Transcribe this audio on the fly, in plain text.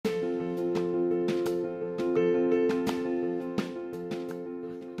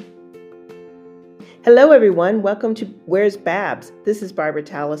Hello, everyone. Welcome to Where's Babs? This is Barbara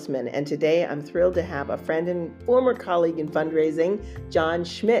Talisman, and today I'm thrilled to have a friend and former colleague in fundraising, John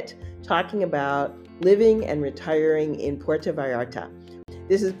Schmitt, talking about living and retiring in Puerto Vallarta.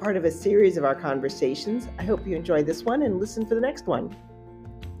 This is part of a series of our conversations. I hope you enjoy this one and listen for the next one.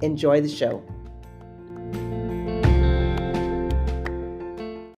 Enjoy the show.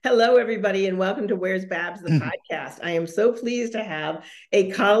 Hello, everybody, and welcome to Where's Babs, the podcast. I am so pleased to have a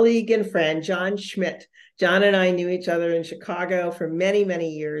colleague and friend, John Schmitt. John and I knew each other in Chicago for many, many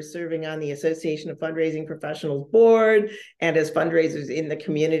years, serving on the Association of Fundraising Professionals board and as fundraisers in the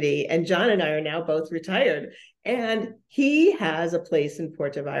community. And John and I are now both retired. And he has a place in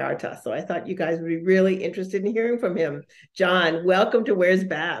Puerto Vallarta. So I thought you guys would be really interested in hearing from him. John, welcome to Where's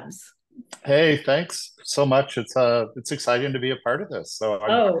Babs. Hey, thanks so much. It's exciting to be a part of this.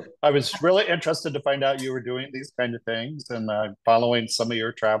 I was really interested to find out you were doing these kind of things and following some of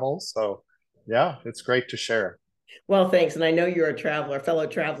your travels. So yeah, it's great to share. Well, thanks. And I know you're a traveler, fellow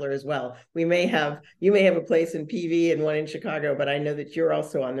traveler as well. You may have a place in PV and one in Chicago, but I know that you're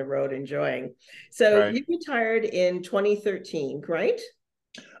also on the road enjoying. So Right. you retired in 2013, right?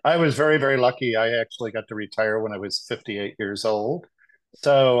 I was very, very lucky. I actually got to retire when I was 58 years old.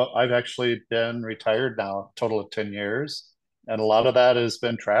 So I've actually been retired now, a total of 10 years. And a lot of that has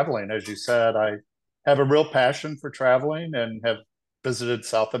been traveling. As you said, I have a real passion for traveling and have visited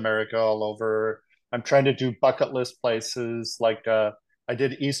South America all over. I'm trying to do bucket list places like I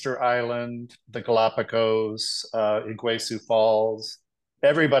did Easter Island, the Galapagos, Iguazu Falls.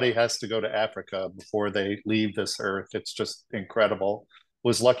 Everybody has to go to Africa before they leave this earth. It's just incredible.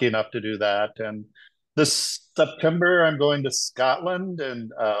 Was lucky enough to do that. And this September, I'm going to Scotland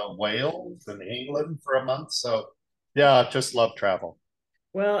and Wales and England for a month. So, yeah, just love travel.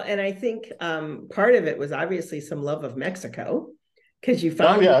 Well, and I think part of it was obviously some love of Mexico because you Oh,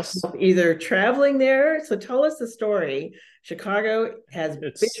 found yes, yourself either traveling there. So tell us the story. Chicago has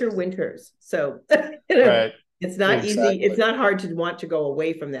it's bitter winters. So, you know, right. it's not easy. It's Exactly. not hard to want to go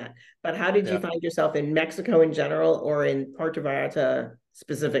away from that. But how did you Yeah. find yourself in Mexico in general or in Puerto Vallarta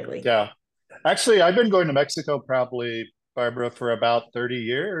specifically? Yeah. Actually, I've been going to Mexico probably, Barbara, for about 30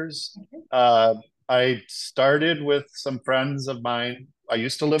 years. Uh, I started with some friends of mine. I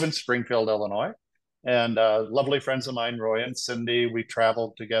used to live in Springfield, Illinois, and lovely friends of mine, Roy and Cindy. We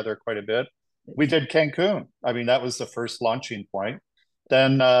traveled together quite a bit. We did Cancun. I mean, that was the first launching point.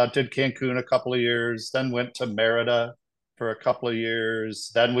 Then did Cancun a couple of years, then went to Merida for a couple of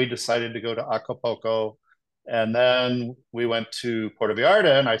years. Then we decided to go to Acapulco. And then we went to Puerto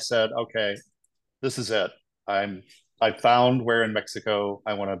Vallarta, and I said, okay, this is it. I'm I found where in Mexico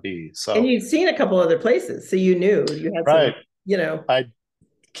I want to be. And So you'd seen a couple other places, so you knew you had some, right. you know. I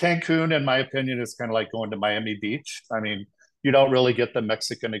Cancun, in my opinion, is kind of like going to Miami Beach. I mean, you don't really get the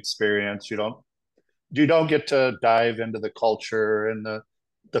Mexican experience. You don't get to dive into the culture and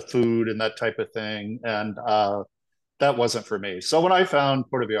the food and that type of thing. And that wasn't for me. So when I found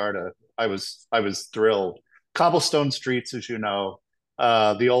Puerto Vallarta, I was thrilled. Cobblestone streets, as you know,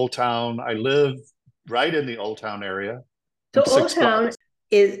 the old town. I live right in the old town area. So I'm Old six Town blocks.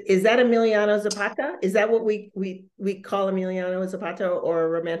 is that Emiliano Zapata? Is that what we call Emiliano Zapata or a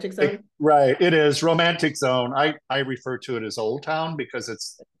romantic zone? Right, it is romantic zone. I refer to it as Old Town because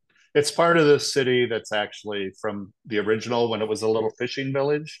it's part of the city that's actually from the original when it was a little fishing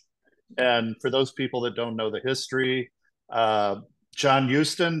village. And for those people that don't know the history, uh, John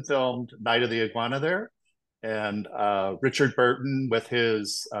Huston filmed Night of the Iguana there, and Richard Burton with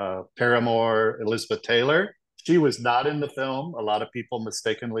his paramour Elizabeth Taylor. She was not in the film. A lot of people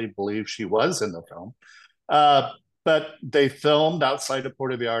mistakenly believe she was in the film. Uh, but they filmed outside of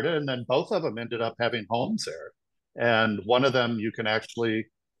Puerto Vallarta, and then both of them ended up having homes there. And one of them you can actually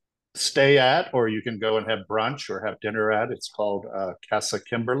stay at, or you can go and have brunch or have dinner at. It's called Casa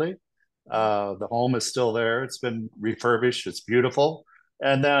Kimberly. The home is still there. It's been refurbished. It's beautiful.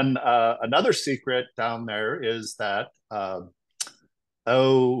 And then another secret down there is that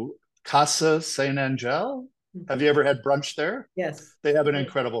oh, Casa Saint Angel. Have you ever had brunch there? Yes. They have an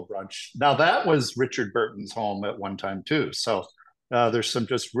incredible brunch. Now that was Richard Burton's home at one time too. So there's some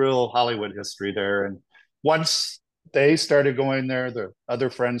just real Hollywood history there. And once they started going there, the other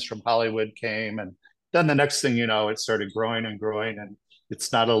friends from Hollywood came, and then the next thing you know, it started growing and growing, and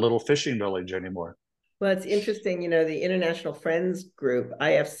it's not a little fishing village anymore. Well, it's interesting, the International Friends Group,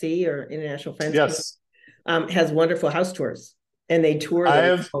 IFC or International Friends Committee, Yes, has wonderful house tours and they tour I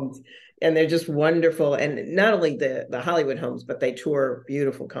those have. homes and they're just wonderful. And not only the Hollywood homes, but they tour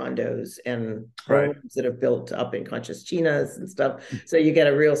beautiful condos and Right. homes that are built up in Conchas Chinas and stuff. So you get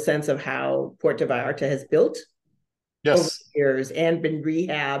a real sense of how Puerto Vallarta has built. over Yes. the years and been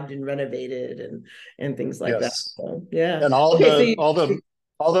rehabbed and renovated and things like that. Yes. So yeah. And all Okay, so the all the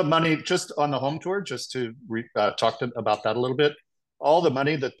all the money just on the home tour, just to about that a little bit. All the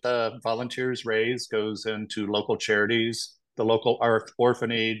money that the volunteers raise goes into local charities, the local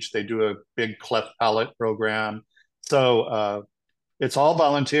orphanage. They do a big cleft palate program. So it's all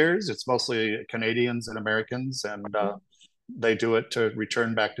volunteers. It's mostly Canadians and Americans, and they do it to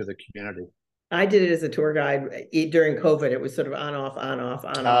return back to the community. I did it as a tour guide during COVID. It was sort of on off, on off,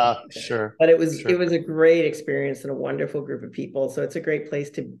 on off. Sure, But it sure. was a great experience and a wonderful group of people. So it's a great place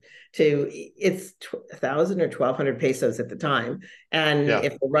to it's 1,000 or 1,200 pesos at the time. And Yeah,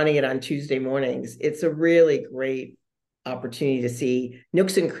 if we're running it on Tuesday mornings, it's a really great opportunity to see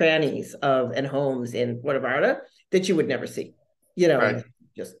nooks and crannies of and homes in Puerto Vallarta that you would never see, right.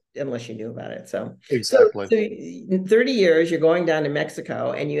 unless you knew about it. Exactly. So in 30 years, you're going down to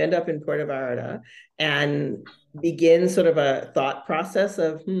Mexico and you end up in Puerto Vallarta and begin sort of a thought process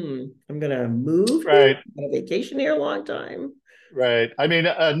of, I'm going to move here, Right. I'm going to vacation here a long time. Right. I mean,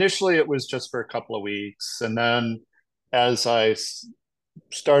 initially it was just for a couple of weeks. And then as I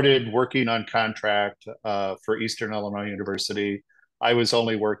started working on contract for Eastern Illinois University, I was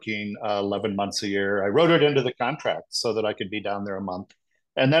only working 11 months a year. I wrote it into the contract so that I could be down there a month.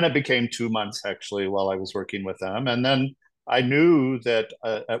 And then it became 2 months actually while I was working with them. And then I knew that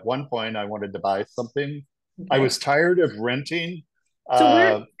at one point I wanted to buy something. I Okay. was tired of renting. So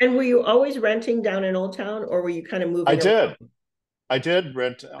Uh, were you always renting down in Old Town or were you kind of I moving did. around? I did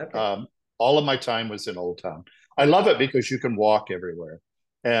rent. Okay. All of my time was in Old Town. I love it because you can walk everywhere.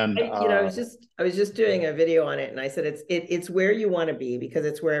 And I was just doing a video on it, and I said it's where you want to be because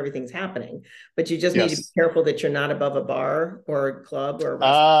it's where everything's happening. But you just need to be yes, careful that you're not above a bar or a club or a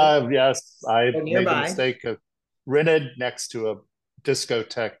restaurant yes, I or made the nearby. mistake of rented next to a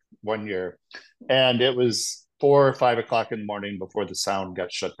discotheque one year, and it was 4 or 5 o'clock in the morning before the sound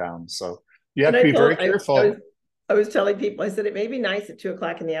got shut down. So you have And to be very careful. I was telling people, I said it may be nice at 2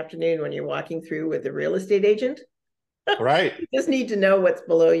 o'clock in the afternoon when you're walking through with a real estate agent. Right. You just need to know what's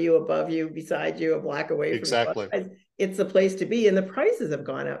below you, above you, beside you, a block away from you. Exactly. It's the place to be, and the prices have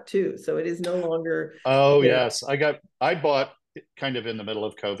gone up too. So it is no longer. Oh yes, I bought kind of in the middle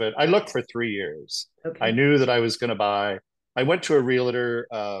of COVID. I looked for 3 years. I Okay. knew that I was going to buy. I went to a realtor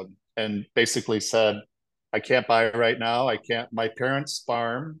and basically said, I can't buy right now. I can't. My parents'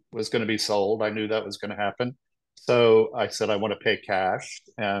 farm was going to be sold. I knew that was going to happen. So I said, I want to pay cash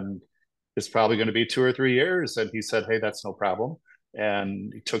and it's probably going to be 2 or 3 years. And he said, hey, that's no problem.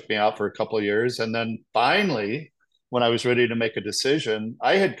 And he took me out for a couple of years. And then finally, when I was ready to make a decision,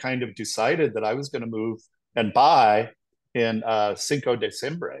 I had kind of decided that I was going to move and buy in Cinco de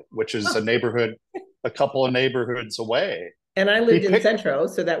Diciembre, which is a neighborhood, a couple of neighborhoods away. And I He lived in picked, Centro,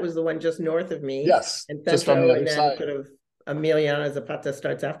 so that was the one just north of me, yes, and just on the Centro, and other then side. sort of Emiliana Zapata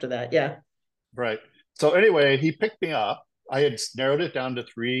starts after that. Yeah. Right. So anyway, he picked me up. I had narrowed it down to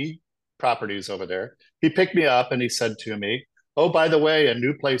 3 properties over there. He picked me up and he said to me, oh, by the way, a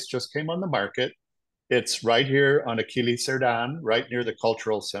new place just came on the market. It's right here on Aquili Cerdan, right near the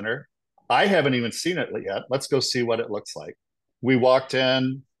cultural center. I haven't even seen it yet. Let's go see what it looks like. We walked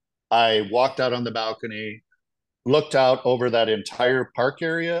in. I walked out on the balcony, looked out over that entire park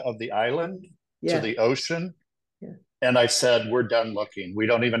area of the island to Yeah. the ocean. Yeah. And I said, we're done looking. We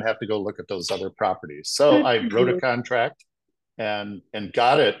don't even have to go look at those other properties. So I wrote a contract and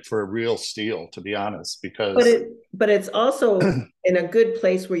got it for a real steal, to be honest, because But it's also in a good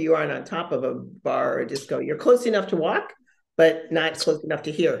place where you aren't on top of a bar or a disco. You're close enough to walk, but not close enough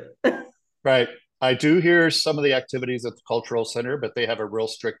to hear. right. I do hear some of the activities at the cultural center, but they have a real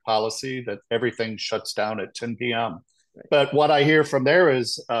strict policy that everything shuts down at 10 p.m. Right. But what I hear from there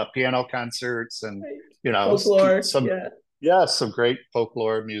is piano concerts and Right. you know Folklore. some Yeah. yeah some great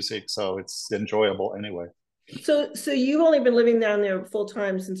folklore music. So it's enjoyable anyway. So you've only been living down there full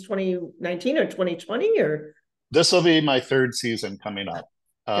time since 2019 or 2020 or This will be my third season coming up,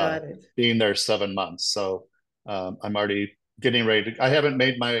 got it. being there 7 months. So I'm already getting ready to. I haven't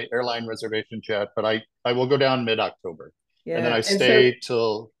made my airline reservations yet, but I will go down mid-October, and then Yeah. I And so stay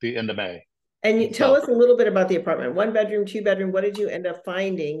till the end of May. and you tell So us a little bit about the apartment. One bedroom, two bedroom. What did you end up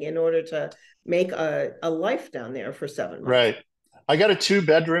finding in order to make a life down there for 7 months? right, I got a 2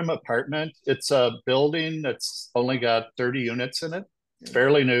 bedroom apartment. It's a building that's only got 30 units in it. It's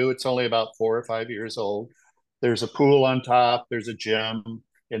fairly new. It's only about 4 or 5 years old. There's a pool on top. There's a gym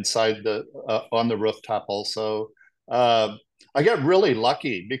inside the on the rooftop also. Uh, I got really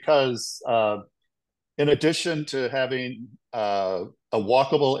lucky because in addition to having a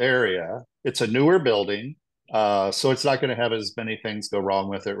walkable area, it's a newer building, so it's not going to have as many things go wrong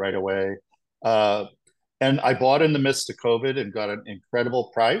with it right away. Uh, And I bought in the midst of COVID and got an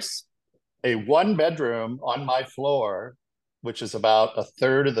incredible price. A one bedroom on my floor, which is about a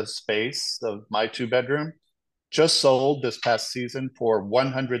third of the space of my two bedroom, just sold this past season for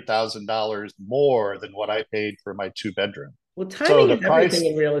 $100,000 more than what I paid for my two bedroom. Well, So timing the is everything price,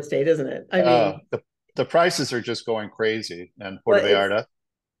 in real estate, isn't it? I uh, mean, the, the prices are just going crazy in Puerto well, Vallarta.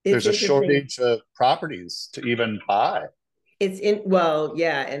 it's There's a interesting. shortage of properties to even buy. It's in well,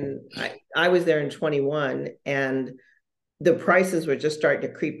 yeah, and I was there in 21, and the prices were just starting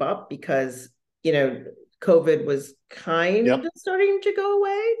to creep up because you know COVID was kind Yep. of starting to go away.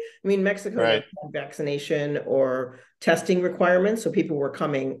 I mean, Mexico never Right. had vaccination or testing requirements, so people were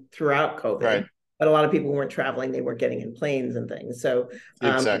coming throughout COVID, Right. but a lot of people weren't traveling; they weren't getting in planes and things. So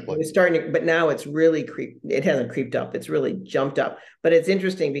it Exactly. was starting to, but now it's really creeped. It hasn't creeped up; it's really jumped up. But it's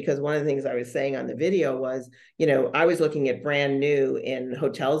interesting because one of the things I was saying on the video was, I was looking at brand new in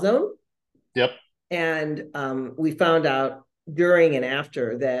Hotel Zone, Yep. and we found out during and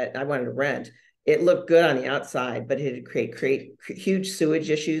after that I wanted to rent. It looked good on the outside, but it had create huge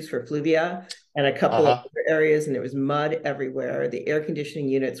sewage issues for fluvia and a couple of Uh-huh. other areas, and there was mud everywhere. The air conditioning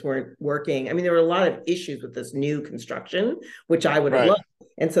units weren't working. I mean, there were a lot of issues with this new construction, which I would have Right. loved.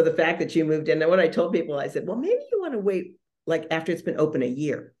 And so the fact that you moved in, and what I told people, I said, well, maybe you want to wait like after it's been open a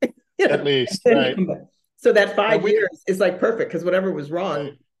year, At and least. then Right. come back. So that And five we, years is like perfect because whatever was right.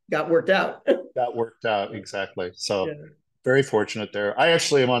 wrong got worked out. That worked out. Exactly. So Yeah. very fortunate there. I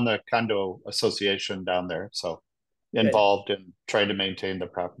actually am on the condo association down there. So Good. involved in trying to maintain the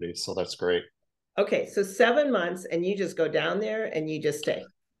property. So that's great. Okay, so 7 months, and you just go down there and you just stay.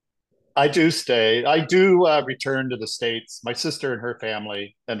 I do stay. I do return to the States. My sister and her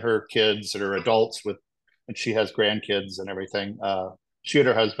family and her kids that are adults with, and she has grandkids and everything. She and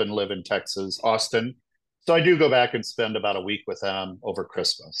her husband live in Texas, Austin. So I do go back and spend about a week with them over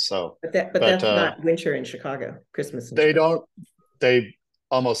Christmas. So, But but that's not winter in Chicago, Christmas in they Chicago. don't, they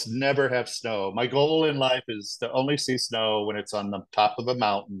almost never have snow. My goal in life is to only see snow when it's on the top of a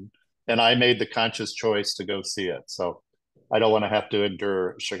mountain. And I made the conscious choice to go see it. So I don't want to have to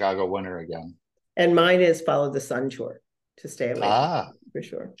endure Chicago winter again. And mine is follow the sun shore to stay away from Ah, for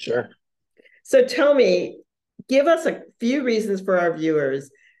sure. Yeah. sure. So tell me, give us a few reasons for our viewers,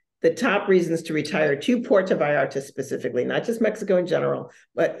 the top reasons to retire to Puerto Vallarta specifically, not just Mexico in general,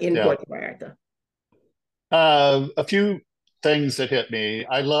 but in Yeah. Puerto Vallarta. A few things that hit me.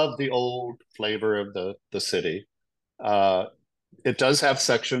 I love the old flavor of the city. Uh, it does have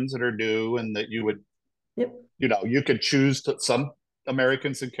sections that are new and that you would, Yep. you could choose to, some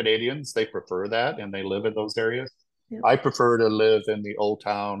Americans and Canadians, they prefer that and they live in those areas. Yep. I prefer to live in the old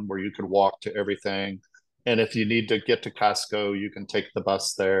town where you could walk to everything. And if you need to get to Costco, you can take the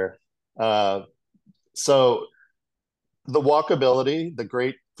bus there. Uh, so the walkability, the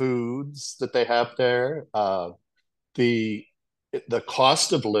great foods that they have there, the the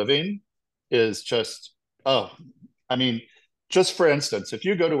cost of living is just, oh, I mean, just for instance, if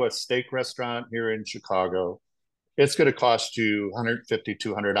you go to a steak restaurant here in Chicago, it's going to cost you 150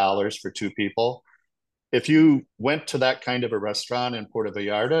 $200 for two people. If you went to that kind of a restaurant in Puerto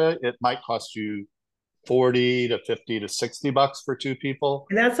Vallarta, it might cost you 40 to 50 to $60 for two people.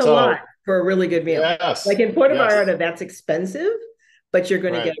 And that's a lot So for a really good meal. Like yes, in Puerto yes, Vallarta, that's expensive, but you're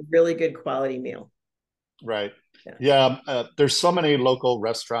going to right. get a really good quality meal. Right. Yeah. Yeah. There's so many local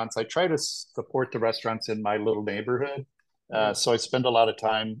restaurants. I try to support the restaurants in my little neighborhood. Mm. So I spend a lot of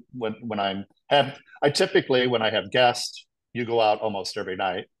time when I typically, when I have guests, you go out almost every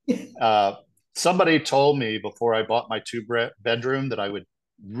night. Uh, Somebody told me before I bought my bedroom that I would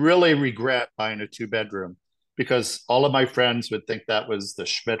really regret buying a two bedroom because all of my friends would think that was the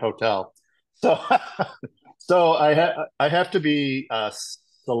Schmitt Hotel. So, so I have to be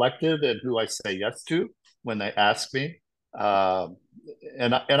selective in who I say yes to when they ask me. Um,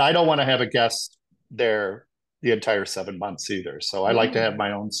 and I don't want to have a guest there the entire 7 months either. So I like to have No.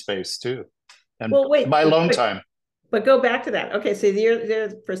 my own space too, and Well, wait, my alone time. but go back to that. Okay, so you're there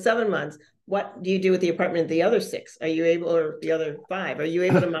for 7 months. What do you do with the apartment the other six? Are you able, or the other five? Are you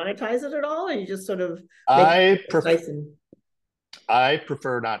able to monetize it at all, or you just sort of make I it prefer nice and I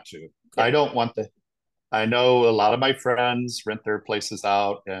prefer not to. I yeah, don't want the. I know a lot of my friends rent their places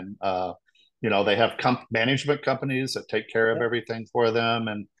out, and they have management companies that take care of yeah. everything for them.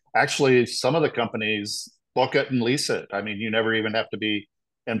 And actually, some of the companies book it and lease it. I mean, you never even have to be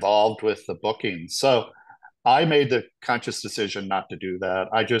involved with the booking. So I made the conscious decision not to do that.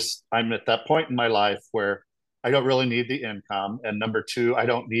 I'm at that point in my life where I don't really need the income. And number two, I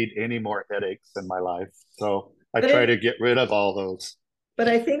don't need any more headaches in my life. So I But try it to get rid of all those. But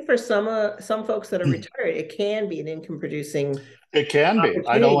I think for some folks that are retired, it can be an income producing It can be.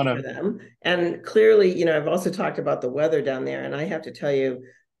 I don't opportunity want for to. them. And clearly, I've also talked about the weather down there, and I have to tell you,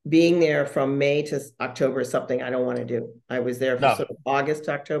 being there from May to October is something I don't want to do. I was there for No. sort of August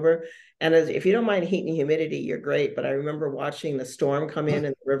to October. And if you don't mind heat and humidity, you're great. But I remember watching the storm come in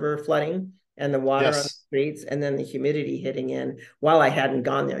and the river flooding and the water on the Yes. streets and then the humidity hitting in while I hadn't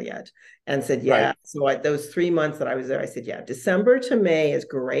gone there yet, and said, Right. yeah. So those 3 months that I was there, I said, yeah, December to May is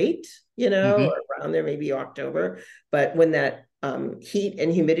great, Hmm. or around there, maybe October. But when that heat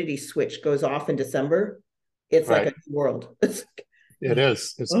and humidity switch goes off in December, it's like Right. a new world. It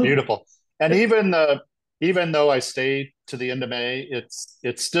is. It's Oh, beautiful. And even though I stay to the end of May,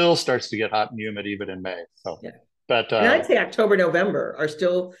 it still starts to get hot and humid even in May. So, yeah. but And I'd say October, November are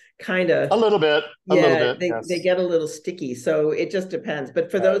still kind of, a little yeah, bit, they yes. get a little sticky. So it just depends. But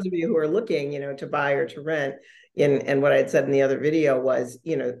for Right. those of you who are looking, to buy or to rent, and what I had said in the other video was,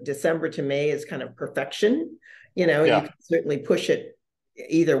 December to May is kind of perfection. You Yeah. can certainly push it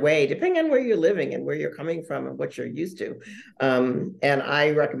either way, depending on where you're living and where you're coming from and what you're used to. And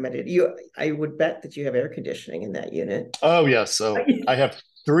I recommend it. I would bet that you have air conditioning in that unit. Oh, yes. So I have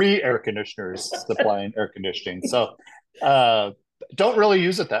three air conditioners supplying air conditioning. So uh, don't really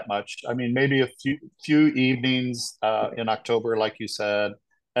use it that much. I mean, maybe a few evenings in October, like you said,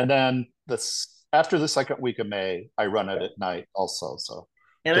 and then after the second week of May, I run it at night also. So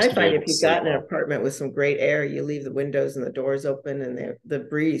And just I to be find able if to you've sleep got an well. apartment with some great air, you leave the windows and the doors open, and the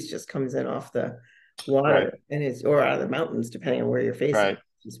breeze just comes in off the Right. water and it's or out of the mountains, depending on where you're facing. Right.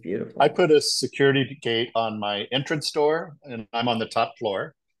 It's I beautiful. put a security gate on my entrance door, and I'm on the top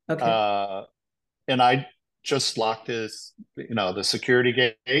floor. Okay. Uh, and I just lock the security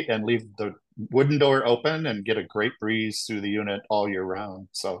gate and leave the wooden door open and get a great breeze through the unit all year round.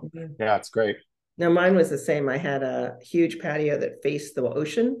 So Mhm. yeah, it's great. Now mine was the same. I had a huge patio that faced the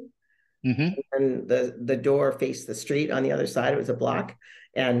ocean, Hmm. and the door faced the street on the other side. It was a block,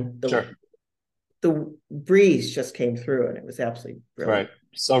 and Sure. the breeze just came through, and it was absolutely brilliant. Right.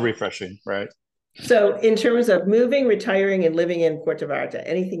 So refreshing. Right. So, in terms of moving, retiring, and living in Puerto Vallarta,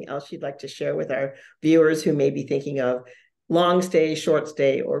 anything else you'd like to share with our viewers who may be thinking of long stay, short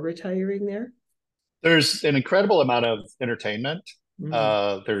stay, or retiring there? There's an incredible amount of entertainment.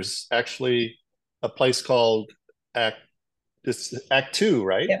 Mm. There's actually a place called Act it's Act Two,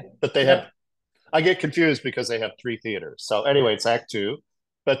 right? Yep. But they have Yep. I get confused because they have three theaters. So anyway, it's Act Two,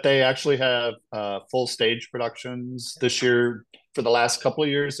 but they actually have full stage productions this year. For the last couple of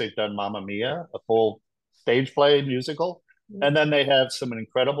years, they've done Mamma Mia, a full stage play musical, and then they have some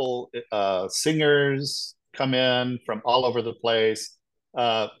incredible singers come in from all over the place.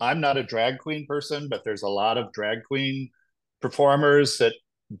 I'm not a drag queen person, but there's a lot of drag queen performers that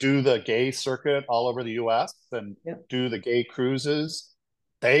do the gay circuit all over the U.S. and Yep. do the gay cruises.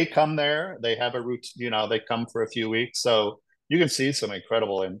 They come there. They have a route. They come for a few weeks, so you can see some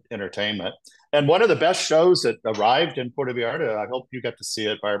incredible entertainment. And one of the best shows that arrived in Puerto Vallarta, I hope you got to see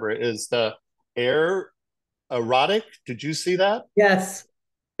it, Barbara, is the Air Erotic. Did you see that? Yes.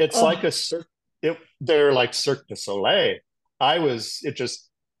 It's Oh, like a they're like Cirque du Soleil. It just,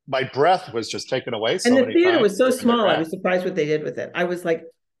 my breath was just taken away and so the many theater times was so during their small. I was act. surprised what they did with it. I was like,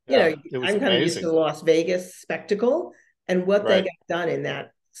 Yeah, it was I'm kind of used to amazing. the Las Vegas spectacle, and what they Right. got done in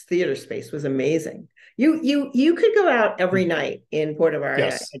that theater space was amazing. You could go out every night in Puerto Vallarta.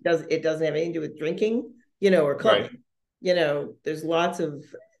 Yes. It doesn't have anything to do with drinking, or Right. clubbing. There's lots of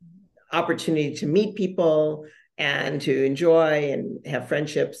opportunity to meet people and to enjoy and have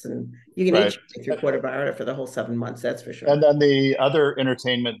friendships, and you can eat Right. your way through Puerto Vallarta for the whole 7 months. That's for And sure. then the other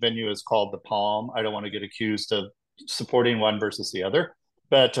entertainment venue is called the Palm. I don't want to get accused of supporting one versus the other,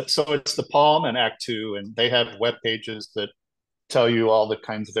 but so it's the Palm and Act Two, and they have web pages that tell you all the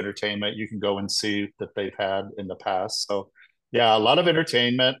kinds of entertainment you can go and see that they've had in the past. So yeah, a lot of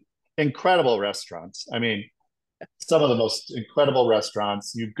entertainment, incredible restaurants. I mean, some of the most incredible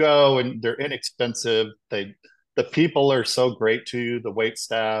restaurants. You go and they're inexpensive. The people are so great to you, the wait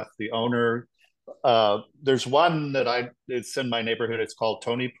staff, the owner. There's one it's in my neighborhood. It's called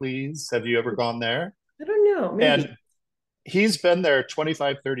Tony Please. Have you ever gone there? I don't know, maybe. And he's been there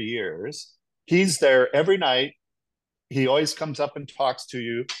 25, 30 years. He's there every night. He always comes up and talks to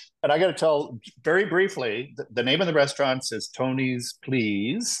you. And I got to tell very briefly, the name of the restaurant is Tony's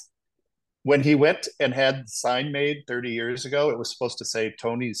Please. When he went and had the sign made 30 years ago, it was supposed to say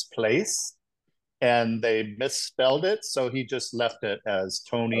Tony's Place, and they misspelled it. So he just left it as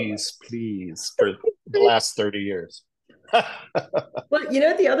Tony's Please for the last 30 years. Well,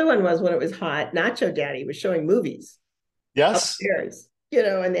 the other one was when it was hot. Nacho Daddy was showing movies Yes. upstairs.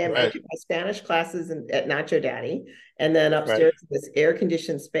 And then I Right. took my Spanish classes at Nacho Daddy, and then Right. upstairs this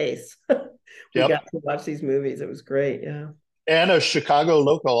air-conditioned space. We Yep. got to watch these movies. It was great. Yeah. And a Chicago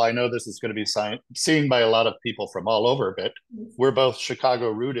local. I know this is going to be seen by a lot of people from all over, but we're both Chicago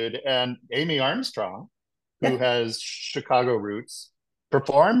rooted. And Amy Armstrong, who has Chicago roots,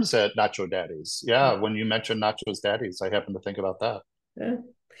 performs at Nacho Daddy's. Yeah, when you mentioned Nacho's Daddy's, I happened to think about that. Yeah.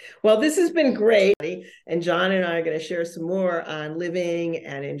 Well, this has been great. And John and I are going to share some more on living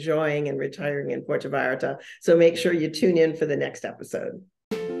and enjoying and retiring in Puerto Vallarta. So make sure you tune in for the next episode.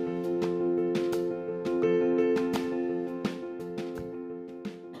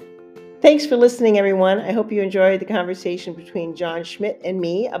 Thanks for listening, everyone. I hope you enjoyed the conversation between John Schmitt and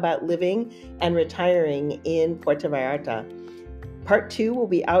me about living and retiring in Puerto Vallarta. Part 2 will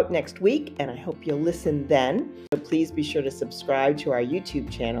be out next week, and I hope you'll listen then. So please be sure to subscribe to our YouTube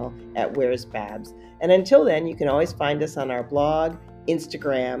channel at Where's Babs. And until then, you can always find us on our blog,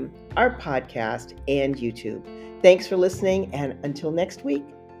 Instagram, our podcast, and YouTube. Thanks for listening, and until next week.